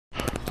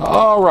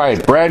All right,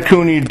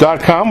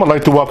 BradCooney.com. I'd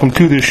like to welcome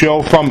to the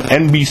show from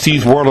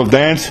NBC's World of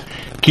Dance,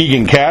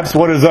 Keegan Capps.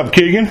 What is up,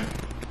 Keegan?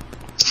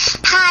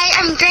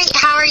 Hi, I'm great.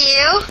 How are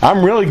you?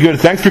 I'm really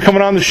good. Thanks for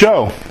coming on the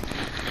show.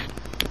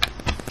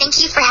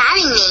 Thank you for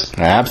having me.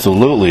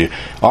 Absolutely.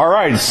 All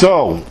right,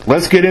 so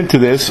let's get into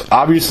this.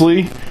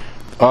 Obviously,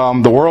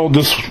 the world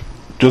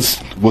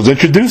just was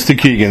introduced to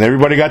Keegan.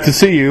 Everybody got to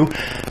see you.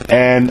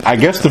 And I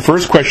guess the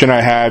first question I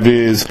have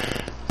is,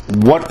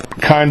 what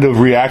kind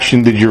of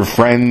reaction did your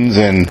friends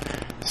and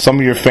some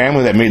of your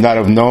family that may not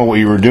have known what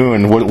you were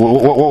doing, what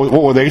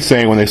were they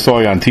saying when they saw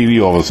you on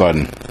TV all of a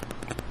sudden?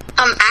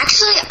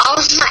 Actually,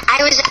 I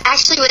was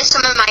actually with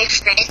some of my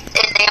friends,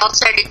 and they all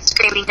started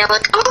screaming. They're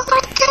like, "Oh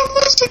my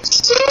goodness,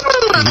 it's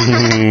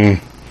you!"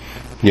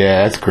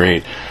 Yeah, that's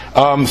great.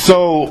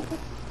 So,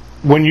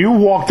 when you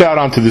walked out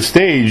onto the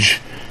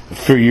stage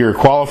for your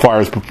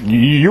qualifiers,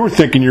 you were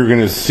thinking you were going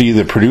to see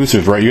the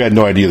producers, right? You had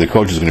no idea the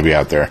coach was going to be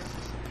out there.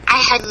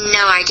 I had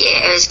no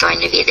idea it was going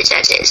to be the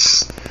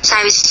judges, so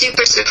I was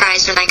super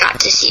surprised when I got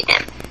to see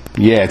them.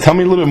 Yeah, tell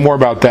me a little bit more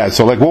about that.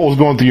 So, like, what was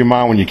going through your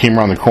mind when you came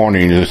around the corner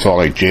and you saw,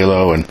 like,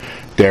 J-Lo and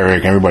Derek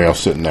and everybody else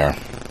sitting there?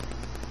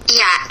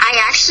 Yeah,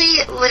 I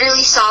actually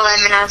literally saw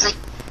them, and I was like,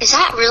 is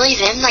that really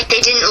them? Like,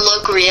 they didn't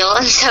look real,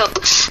 and so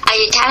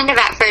I kind of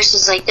at first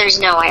was like, there's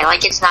no way,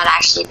 like, it's not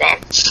actually them.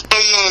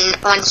 And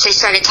then once they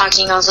started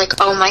talking, I was like,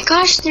 oh my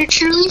gosh, they're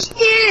truly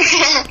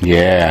here.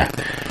 Yeah.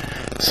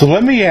 So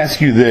let me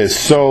ask you this.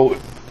 So,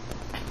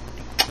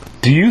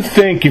 do you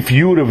think if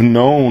you would have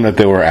known that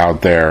they were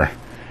out there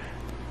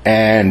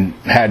and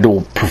had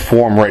to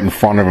perform right in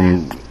front of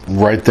them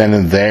right then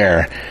and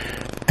there,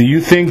 do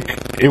you think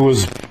it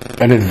was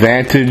an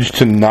advantage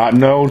to not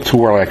know, to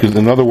where, like,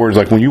 in other words,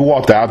 like, when you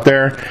walked out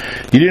there,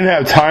 you didn't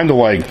have time to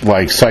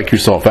like psych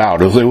yourself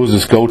out. It was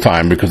just go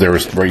time because they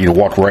were, you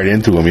walked right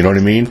into them. You know what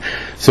I mean?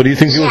 So do you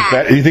think it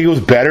was do you think it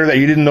was better that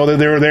you didn't know that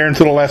they were there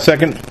until the last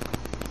second?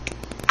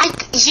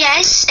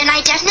 Yes, and I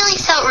definitely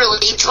felt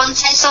relieved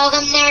once I saw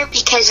them there,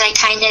 because I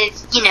kind of,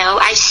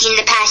 I've seen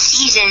the past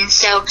season,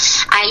 so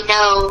I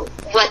know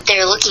what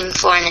they're looking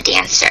for in a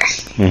dancer.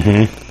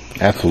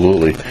 Mm-hmm.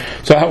 Absolutely.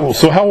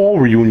 So how old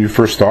were you when you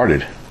first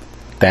started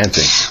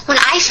dancing? When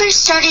I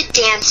first started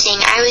dancing,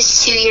 I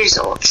was 2 years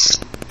old.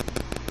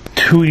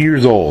 2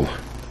 years old?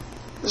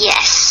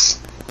 Yes.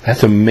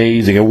 That's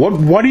amazing. And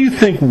what do you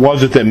think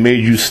was it that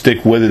made you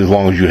stick with it as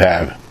long as you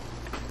have?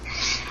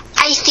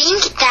 I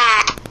think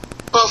that,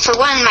 well, for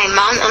one, my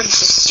mom owns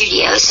a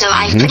studio, so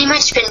I've pretty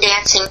much been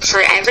dancing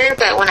forever,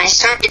 but when I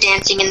started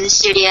dancing in the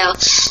studio,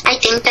 I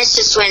think that's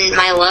just when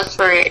my love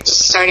for it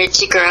just started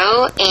to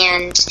grow,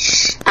 and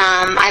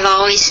I've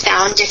always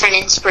found different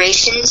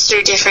inspirations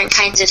through different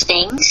kinds of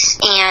things,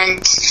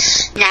 and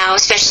now,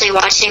 especially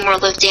watching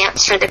World of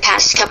Dance for the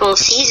past couple of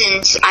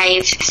seasons,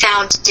 I've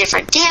found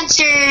different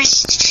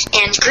dancers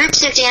and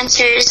groups of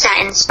dancers that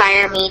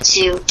inspire me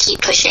to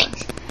keep pushing.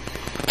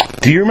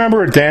 Do you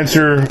remember a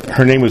dancer?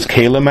 Her name was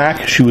Kayla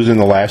Mack. She was in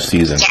the last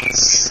season.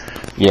 Yes.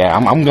 Yeah,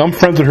 I'm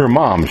friends with her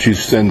mom. And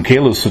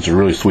Kayla's such a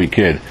really sweet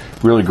kid,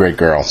 really great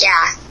girl.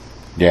 Yeah.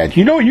 Yeah,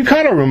 you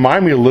kind of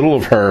remind me a little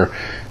of her.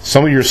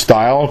 Some of your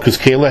style, because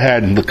Kayla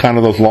had kind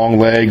of those long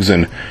legs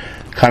and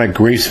kind of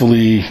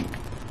gracefully.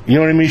 You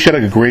know what I mean? She had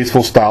like a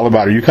graceful style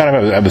about her. You kind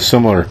of have a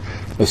similar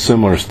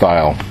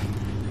style.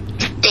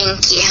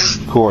 Thank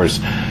you. Of course.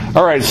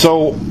 All right.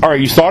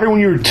 You started when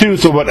you were 2.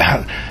 So, but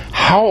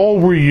how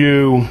old were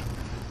you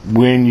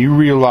when you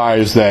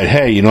realized that,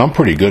 hey, I'm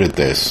pretty good at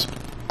this?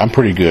 I'm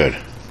pretty good.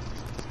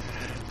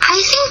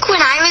 I think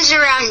when I was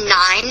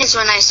around 9 is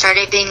when I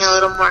started being a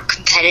little more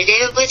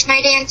competitive with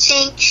my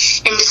dancing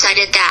and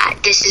decided that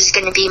this is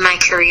going to be my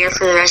career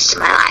for the rest of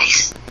my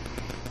life.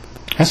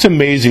 That's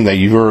amazing that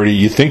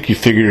you think you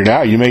figured it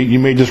out. You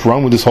may just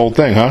run with this whole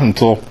thing, huh?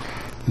 Until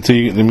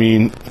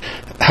you,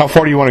 how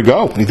far do you want to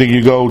go? You think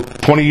you go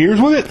 20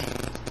 years with it?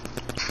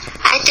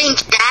 I think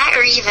that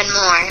or even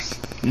more.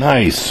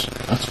 Nice.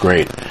 That's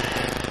great.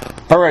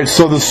 All right,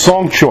 so the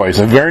song choice.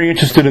 I'm very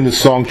interested in the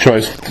song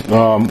choice.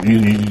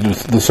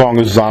 The song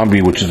is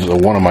Zombie, which is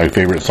one of my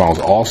favorite songs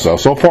also.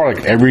 So far,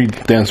 like every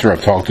dancer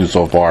I've talked to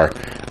so far,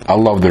 I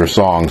love their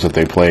songs that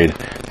they played,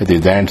 that they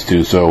danced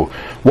to. So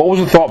what was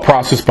the thought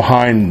process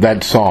behind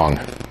that song,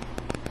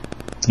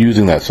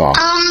 using that song?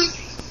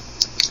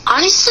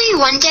 Honestly,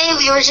 one day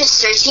we were just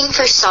searching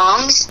for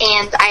songs,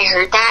 and I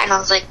heard that, and I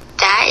was like,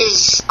 that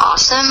is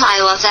awesome.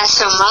 I love that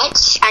so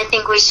much. I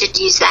think we should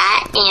use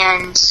that,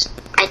 and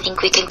I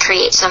think we can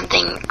create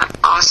something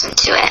awesome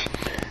to it.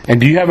 And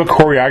do you have a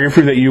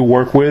choreographer that you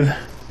work with?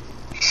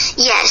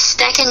 Yes,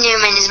 Becca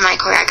Newman is my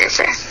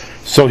choreographer.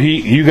 So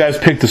you guys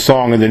pick the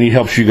song, and then he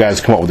helps you guys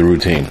come up with a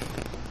routine?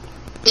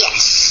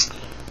 Yes.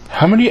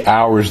 How many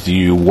hours do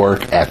you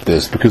work at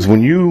this? Because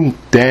when you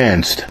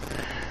danced,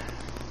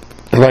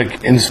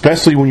 and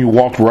especially when you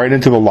walked right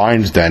into the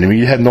Lion's Den, I mean,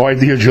 you had no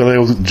idea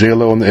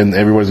J-Lo and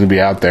everybody's going to be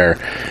out there,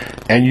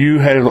 and you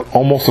had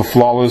almost a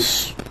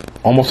flawless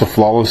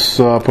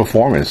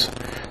performance.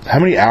 How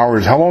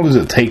long does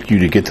it take you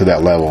to get to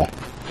that level?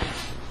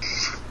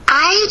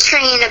 I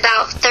train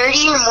about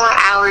 30 or more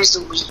hours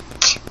a week.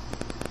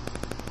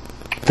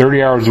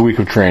 30 hours a week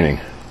of training.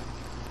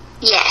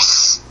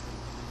 Yes.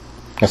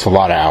 That's a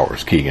lot of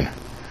hours, Keegan.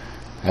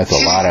 That's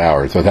a lot of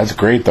hours. So that's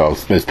great, though.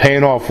 It's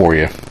paying off for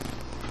you.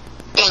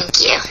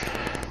 Thank you.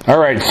 All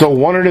right, so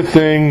one of the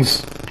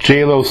things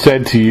J-Lo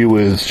said to you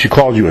is she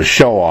called you a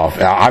show-off,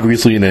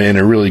 obviously in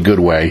a really good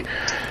way.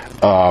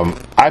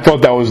 I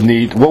thought that was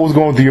neat. What was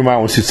going through your mind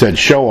when she said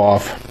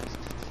show-off?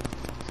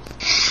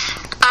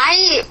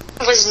 I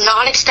was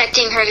not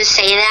expecting her to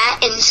say that,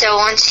 and so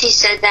once she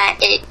said that,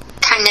 it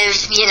kind of,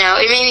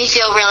 it made me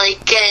feel really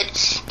good,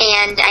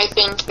 and I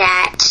think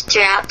that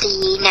throughout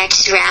the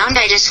next round,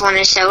 I just want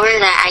to show her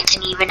that I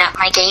can even up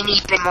my game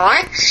even more,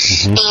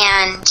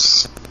 and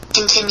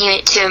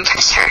continue to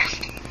impress her.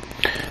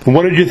 And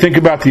what did you think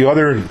about the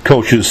other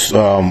coaches,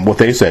 what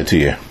they said to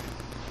you?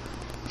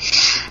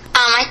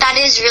 I thought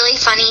it was really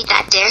funny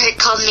that Derek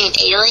called me an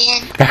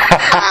alien.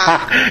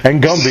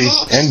 And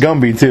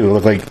Gumby too.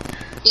 Look like.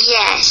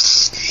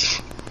 Yes.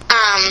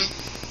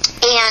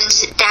 And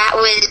that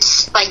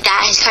was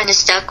that has kind of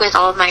stuck with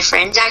all of my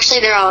friends.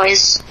 Actually, they're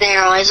always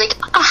like,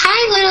 "Oh,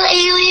 hi, little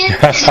alien."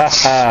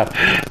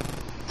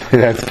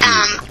 That's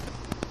cute.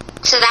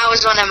 So that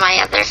was one of my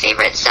other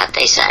favorites that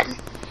they said.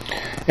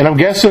 And I'm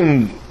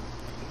guessing,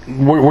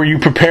 were you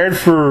prepared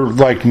for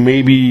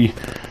maybe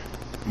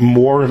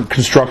more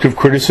constructive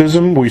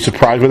criticism? Were you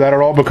surprised with that at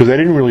all? Because they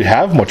didn't really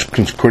have much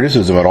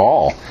criticism at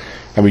all.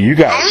 I mean, you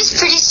guys. I was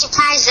pretty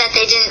surprised that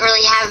they didn't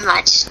really have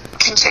much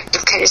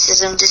constructive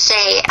criticism to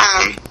say.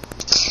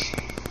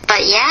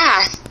 But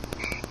yeah,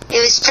 it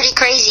was pretty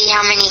crazy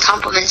how many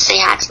compliments they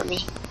had for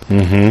me.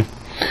 Mm-hmm.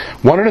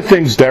 One of the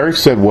things Derek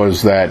said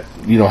was that,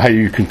 how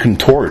you can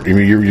contort. I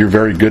mean, you're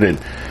very good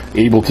at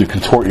able to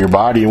contort your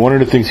body. And one of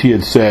the things he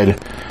had said,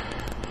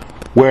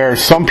 where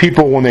some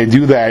people, when they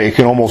do that, it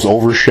can almost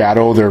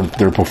overshadow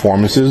their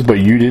performances, but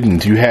you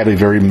didn't. You had a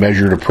very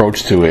measured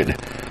approach to it.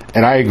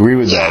 And I agree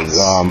with that.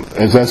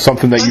 Is that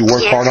something that you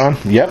work hard on?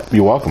 Yep,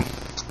 you're welcome.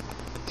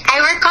 I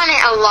work on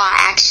it a lot,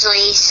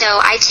 actually. So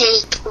I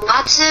take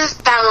lots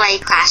of ballet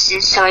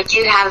classes, so I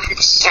do have the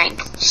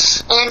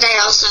strength. And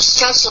I also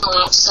stretch a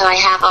lot, so I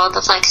have all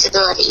the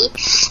flexibility.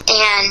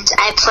 And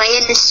I play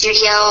in the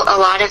studio a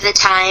lot of the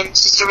time,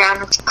 just around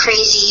with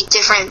crazy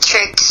different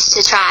tricks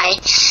to try.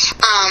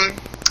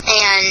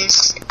 And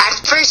at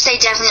first I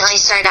definitely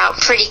start out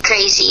pretty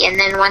crazy, and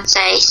then once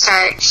I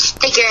start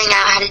figuring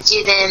out how to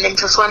do them and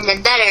perform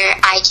them better,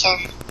 I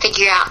can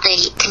figure out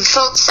the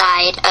controlled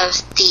side of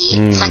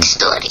the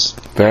flexibility.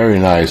 Very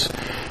nice.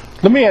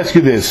 Let me ask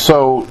you this.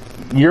 So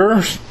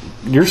you're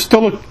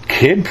still a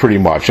kid pretty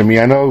much. I mean,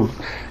 I know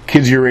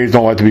kids your age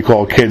don't like to be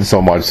called kids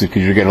so much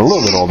because you're getting a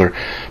little bit older,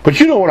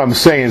 but you know what I'm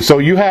saying. So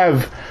you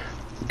have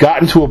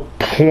gotten to a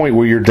point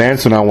where you're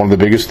dancing on one of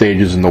the biggest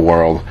stages in the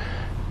world,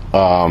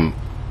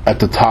 at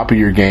the top of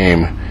your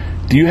game.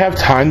 Do you have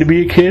time to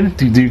be a kid?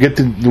 Do you get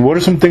to? What are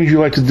some things you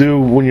like to do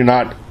when you're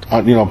not,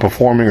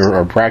 performing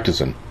or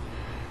practicing?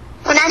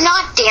 When I'm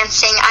not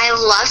dancing, I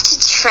love to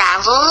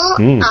travel.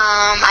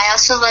 I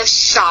also love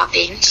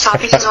shopping.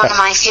 Shopping is one of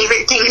my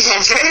favorite things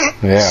ever.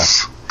 Yeah.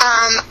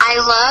 I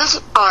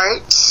love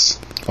art.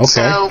 Okay.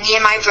 So me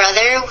and my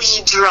brother,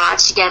 we draw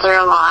together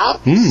a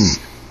lot.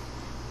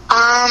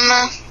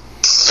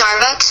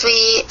 Starbucks,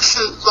 we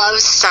love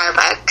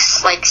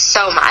Starbucks,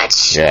 so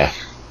much. Yeah.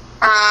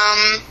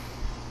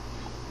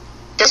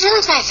 Those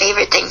are my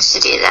favorite things to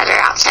do that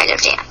are outside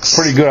of dance.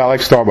 Pretty good. I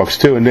like Starbucks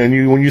too. And then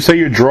when you say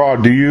you draw,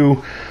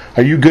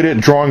 are you good at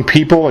drawing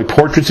people, like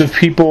portraits of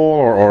people,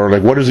 or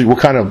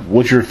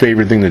what's your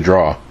favorite thing to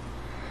draw?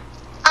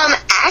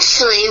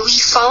 Actually, we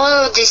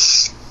follow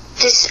this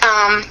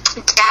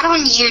dad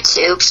on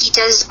YouTube. He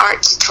does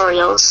art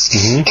tutorials.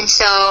 And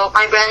so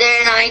my brother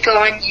and I go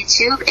on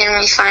YouTube and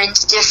we find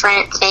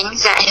different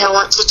things that he'll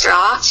want to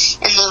draw,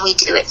 and then we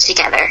do it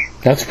together.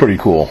 That's pretty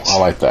cool. I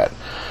like that.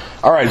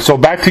 All right, so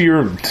back to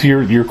your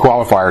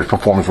qualifiers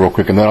performance real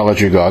quick, and then I'll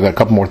let you go. I got a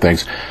couple more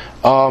things.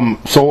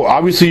 So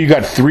obviously you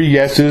got 3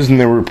 yeses, and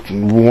they were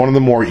one of the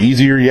more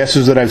easier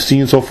yeses that I've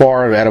seen so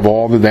far out of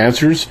all the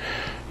dancers.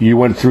 You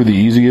went through the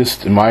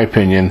easiest, in my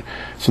opinion.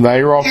 So now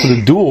you're off to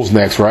the duels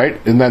next, right?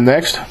 Isn't that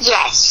next?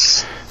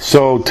 Yes.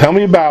 So tell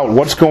me about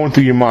what's going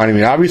through your mind. I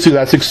mean, obviously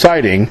that's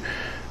exciting,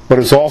 but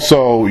it's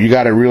also, you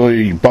got to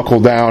really buckle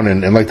down,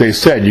 and like they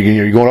said,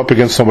 you're going up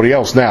against somebody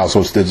else now, so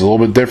it's a little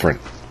bit different.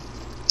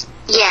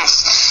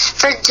 Yes.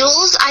 For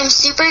duels, I'm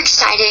super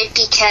excited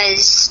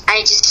because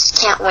I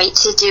just can't wait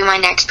to do my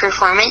next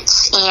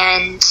performance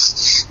and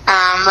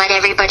let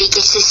everybody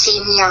get to see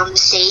me on the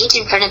stage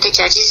in front of the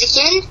judges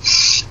again.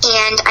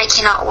 And I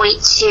cannot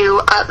wait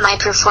to up my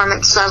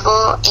performance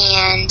level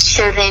and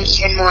show them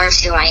even more of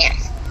who I am.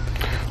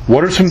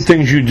 What are some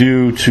things you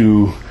do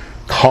to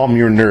calm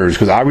your nerves?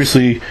 Because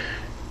obviously,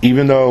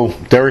 even though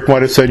Derek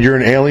might have said you're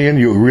an alien,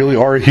 you really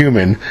are a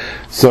human.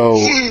 So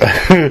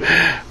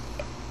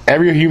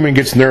every human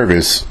gets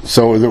nervous.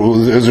 So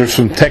is there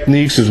some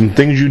techniques or some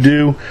things you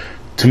do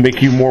to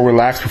make you more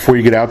relaxed before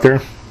you get out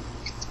there?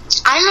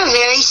 I'm a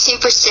very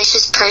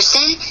superstitious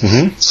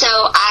person, so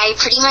I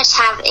pretty much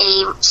have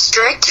a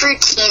strict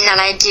routine that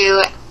I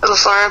do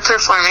before a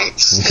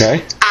performance.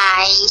 Okay. I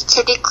I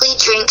typically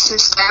drink some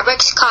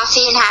Starbucks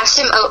coffee and have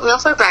some oatmeal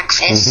for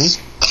breakfast.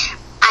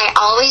 I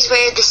always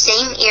wear the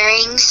same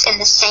earrings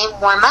and the same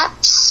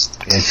warm-ups.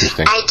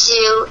 Interesting. I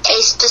do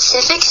a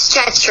specific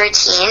stretch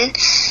routine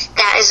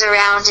that is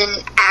around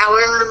an hour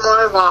or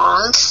more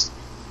long.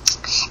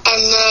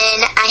 And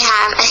then I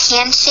have a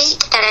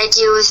handshake that I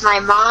do with my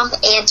mom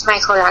and my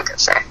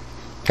choreographer.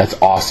 That's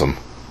awesome.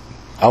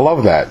 I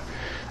love that.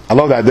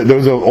 There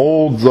was an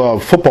old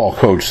football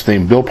coach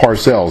named Bill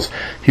Parcells.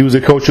 He was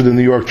a coach of the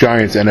New York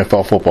Giants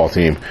NFL football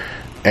team.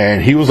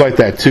 And he was like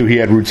that too. He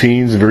had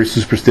routines and very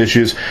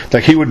superstitious.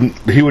 Like he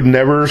would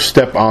never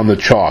step on the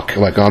chalk,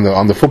 like on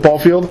the football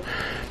field.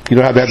 You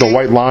know how they had the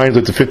white lines,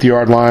 like the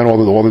 50-yard line, all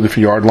the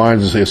different yard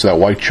lines. It's that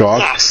white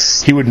chalk.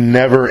 Yes. He would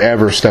never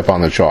ever step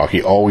on the chalk.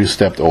 He always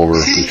stepped over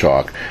the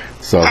chalk.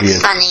 So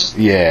That's funny.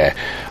 Yeah.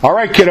 All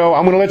right, kiddo.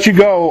 I'm going to let you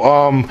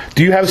go.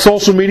 Do you have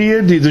social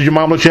media? Did your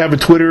mom let you have a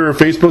Twitter or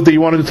Facebook that you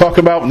wanted to talk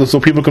about,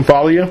 so people can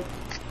follow you?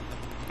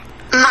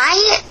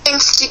 My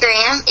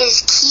Instagram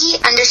is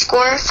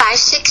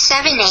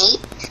key_5678.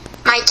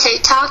 My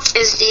TikTok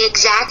is the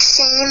exact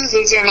same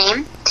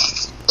username.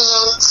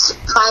 And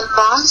my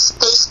mom's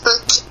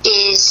Facebook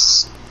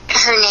is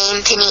her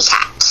name, Penny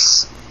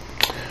Caps.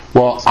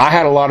 Well, I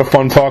had a lot of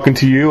fun talking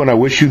to you, and I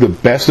wish you the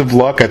best of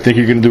luck. I think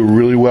you're going to do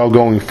really well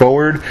going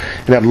forward.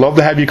 And I'd love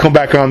to have you come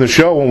back on the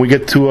show when we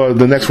get to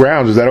the next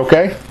round. Is that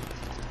okay?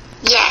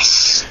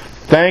 Yes.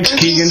 Thanks,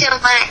 Thank Keegan. you so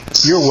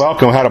much. You're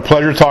welcome. I had a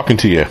pleasure talking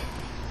to you.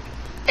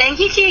 Thank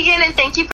you, Keegan, and thank you